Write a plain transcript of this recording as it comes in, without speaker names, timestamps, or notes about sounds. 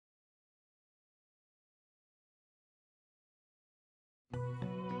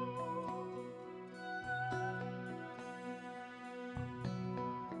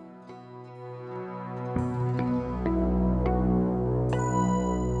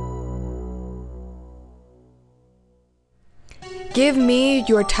Give me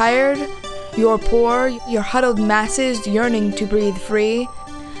your tired, your poor, your huddled masses yearning to breathe free,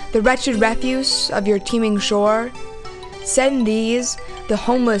 the wretched refuse of your teeming shore. Send these, the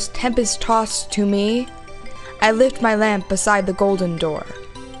homeless tempest-tossed, to me. I lift my lamp beside the golden door.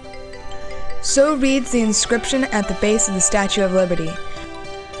 So reads the inscription at the base of the Statue of Liberty.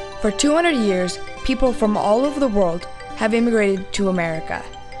 For 200 years, people from all over the world have immigrated to America.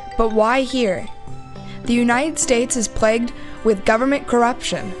 But why here? The United States is plagued with government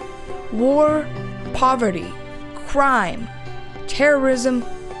corruption, war, poverty, crime, terrorism,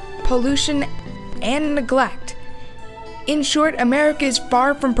 pollution, and neglect. In short, America is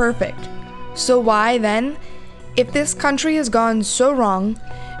far from perfect. So why, then, if this country has gone so wrong,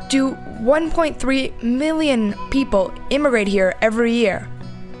 do 1.3 million people immigrate here every year?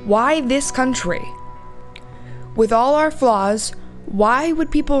 Why this country? With all our flaws, why would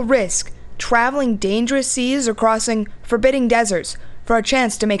people risk traveling dangerous seas or crossing forbidding deserts for a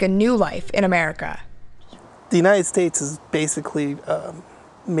chance to make a new life in America? The United States is basically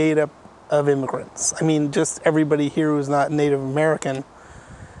made up of immigrants. I mean, just everybody here who's not Native American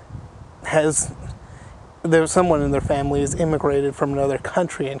there's someone in their family has immigrated from another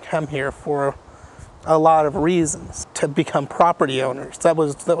country and come here for a lot of reasons, to become property owners. That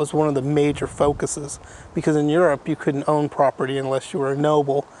was one of the major focuses, because in Europe you couldn't own property unless you were a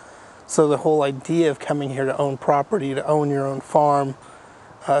noble. So the whole idea of coming here to own property, to own your own farm,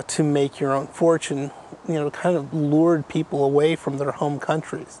 to make your own fortune, kind of lured people away from their home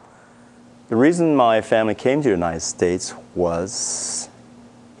countries. The reason my family came to the United States was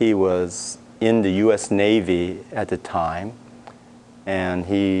he was in the U.S. Navy at the time, and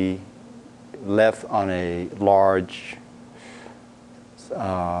he left on a large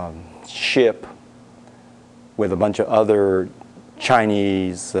ship with a bunch of other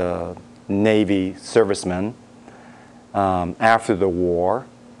Chinese Navy servicemen after the war,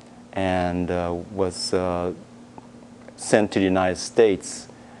 and was sent to the United States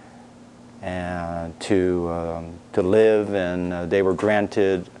and to live, and they were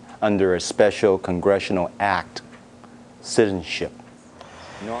granted under a special congressional act citizenship.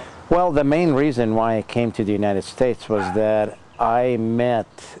 Well, the main reason why I came to the United States was that I met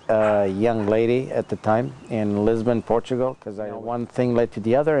a young lady at the time in Lisbon, Portugal, because one thing led to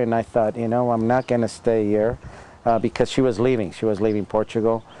the other, and I thought, I'm not going to stay here because she was leaving. She was leaving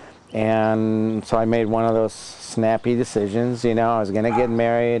Portugal, and so I made one of those snappy decisions. I was going to get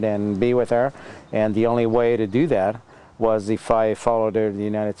married and be with her, and the only way to do that was if I followed her to the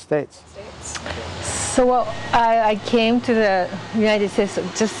United States. So I came to the United States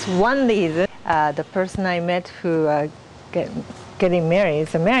just one reason. The person I met who getting married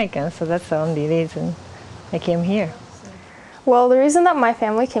is American, so that's the only reason I came here. Well, the reason that my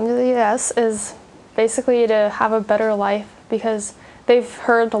family came to the U.S. is basically to have a better life, because they've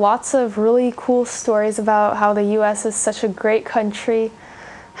heard lots of really cool stories about how the U.S. is such a great country,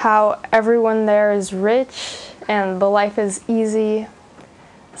 how everyone there is rich and the life is easy.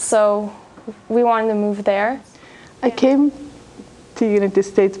 So we wanted to move there. I came to the United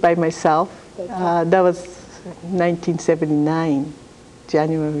States by myself. That was 1979,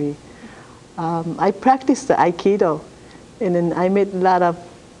 January. I practiced the Aikido, and then I met a lot of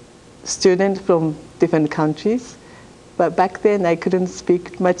students from different countries. But back then I couldn't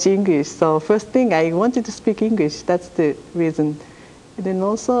speak much English, so first thing I wanted to speak English. That's the reason. And then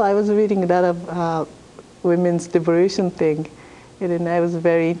also I was reading a lot of women's liberation thing. And then I was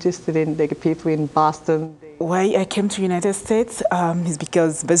very interested in people in Boston. Why I came to United States is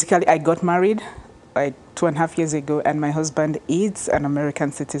because basically I got married like 2.5 years ago, and my husband is an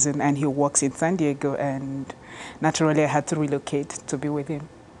American citizen and he works in San Diego, and naturally I had to relocate to be with him.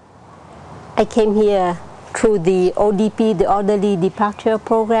 I came here through the ODP, the Orderly Departure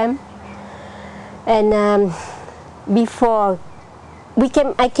Program. And before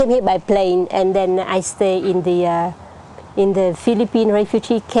I came here by plane, and then I stayed in the Philippine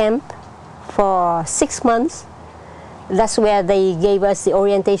refugee camp for 6 months. That's where they gave us the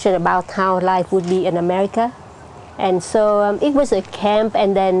orientation about how life would be in America. And so it was a camp,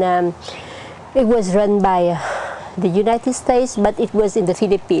 and then it was run by the United States, but it was in the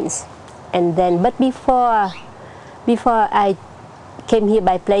Philippines. And then, but before I came here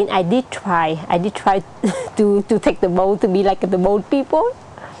by plane, I did try to take the boat, to be like the boat people,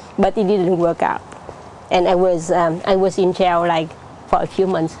 but it didn't work out. And I was in jail like for a few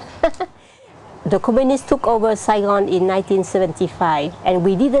months. The communists took over Saigon in 1975, and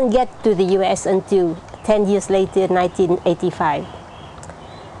we didn't get to the U.S. until 10 years later, 1985.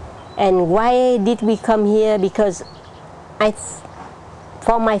 And why did we come here? Because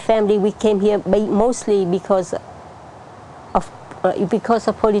for my family, we came here mostly because of because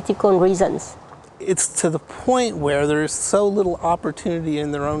of political reasons. It's to the point where there's so little opportunity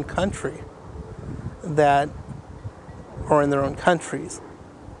in their own country that, or in their own countries,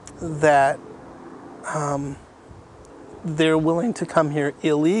 that they're willing to come here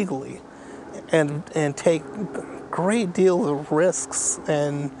illegally and take great deals of risks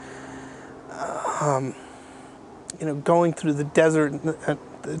and going through the desert.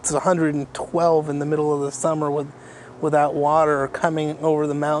 It's 112 in the middle of the summer without water, or coming over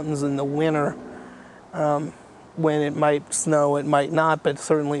the mountains in the winter when it might snow, it might not, but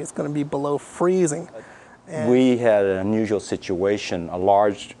certainly it's going to be below freezing. And we had an unusual situation. A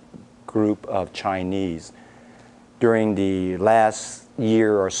large group of Chinese during the last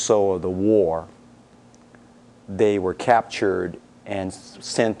year or so of the war, they were captured and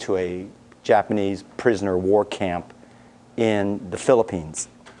sent to a Japanese prisoner of war camp in the Philippines,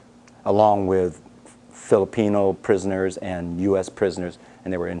 along with Filipino prisoners and U.S. prisoners,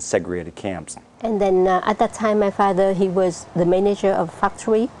 and they were in segregated camps. And then at that time, my father, he was the manager of a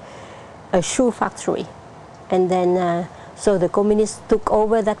factory, a shoe factory. And then, so the communists took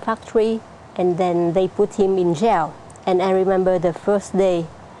over that factory, and then they put him in jail. And I remember the first day,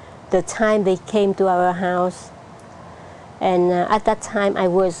 the time they came to our house, and at that time I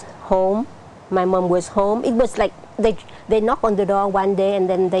was home, my mom was home. It was like they knocked on the door one day, and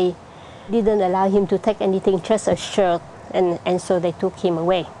then they didn't allow him to take anything, just a shirt, and so they took him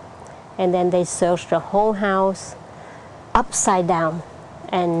away. And then they searched the whole house upside down,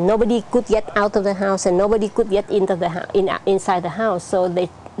 and nobody could get out of the house, and nobody could get into the inside the house. So they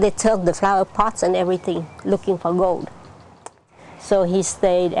took the flower pots and everything, looking for gold. So he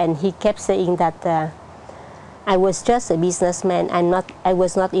stayed, and he kept saying that I was just a businessman. I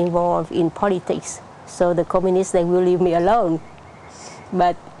was not involved in politics. So the communists, they will leave me alone.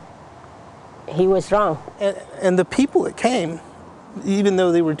 But he was wrong. And the people that came, even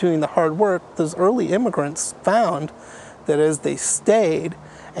though they were doing the hard work, those early immigrants found that as they stayed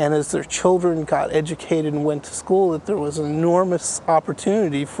and as their children got educated and went to school, that there was an enormous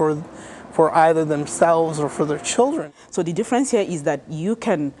opportunity for either themselves or for their children. So the difference here is that you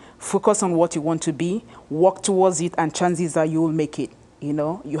can focus on what you want to be, work towards it, and chances are you will make it. You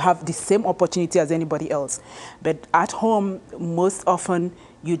know, you have the same opportunity as anybody else. But at home, most often,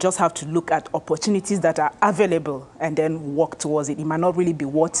 you just have to look at opportunities that are available and then work towards it. It might not really be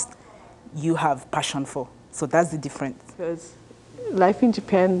what you have passion for. So that's the difference. Because life in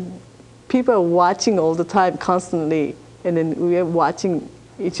Japan, people are watching all the time, constantly, and then we are watching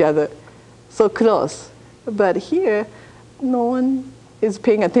each other so close. But here, no one is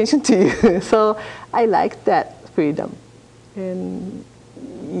paying attention to you. So I like that freedom. And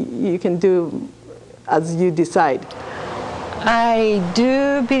you can do as you decide. I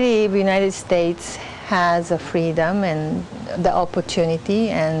do believe the United States has a freedom and the opportunity,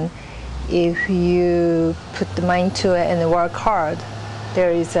 and if you put the mind to it and work hard,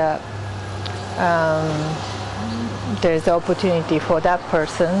 there's opportunity for that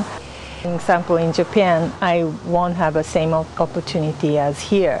person. For example, in Japan, I won't have the same opportunity as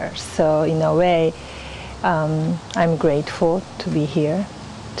here. So in a way, I'm grateful to be here,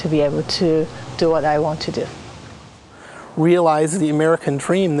 to be able to do what I want to do. Realize the American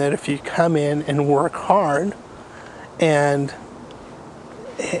dream, that if you come in and work hard and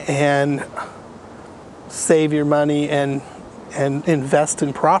save your money and invest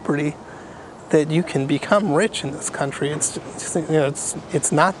in property, that you can become rich in this country.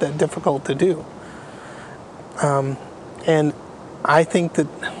 It's not that difficult to do. And I think that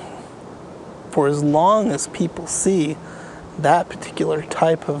for as long as people see that particular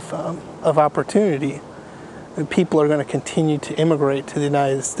type of opportunity, people are going to continue to immigrate to the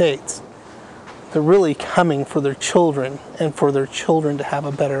United States. They're really coming for their children and for their children to have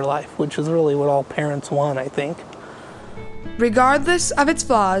a better life, which is really what all parents want, I think. Regardless of its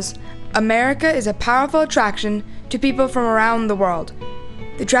flaws, America is a powerful attraction to people from around the world.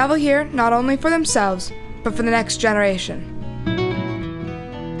 They travel here not only for themselves, but for the next generation.